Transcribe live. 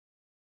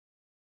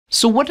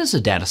So what is a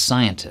data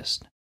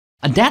scientist?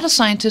 A data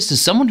scientist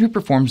is someone who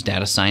performs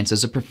data science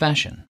as a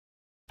profession.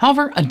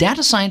 However, a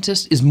data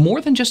scientist is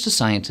more than just a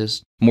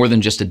scientist, more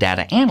than just a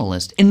data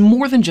analyst, and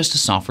more than just a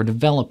software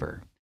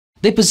developer.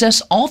 They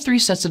possess all three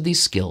sets of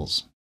these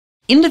skills.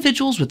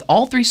 Individuals with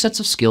all three sets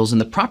of skills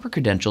and the proper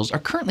credentials are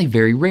currently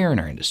very rare in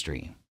our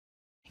industry.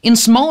 In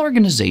small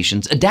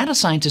organizations, a data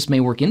scientist may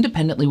work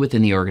independently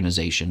within the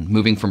organization,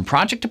 moving from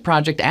project to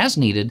project as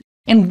needed,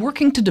 and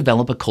working to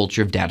develop a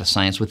culture of data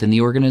science within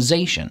the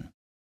organization.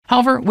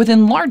 However,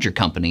 within larger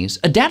companies,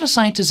 a data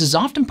scientist is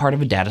often part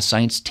of a data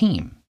science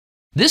team.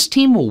 This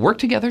team will work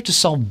together to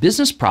solve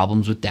business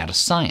problems with data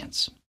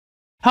science.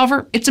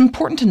 However, it's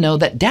important to know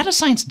that data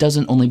science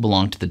doesn't only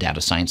belong to the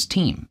data science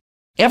team.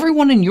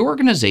 Everyone in your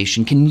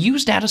organization can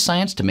use data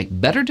science to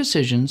make better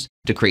decisions,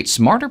 to create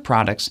smarter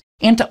products,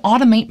 and to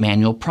automate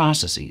manual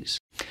processes.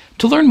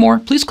 To learn more,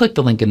 please click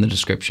the link in the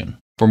description.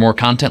 For more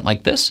content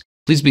like this,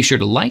 please be sure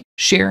to like,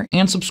 share,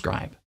 and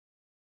subscribe.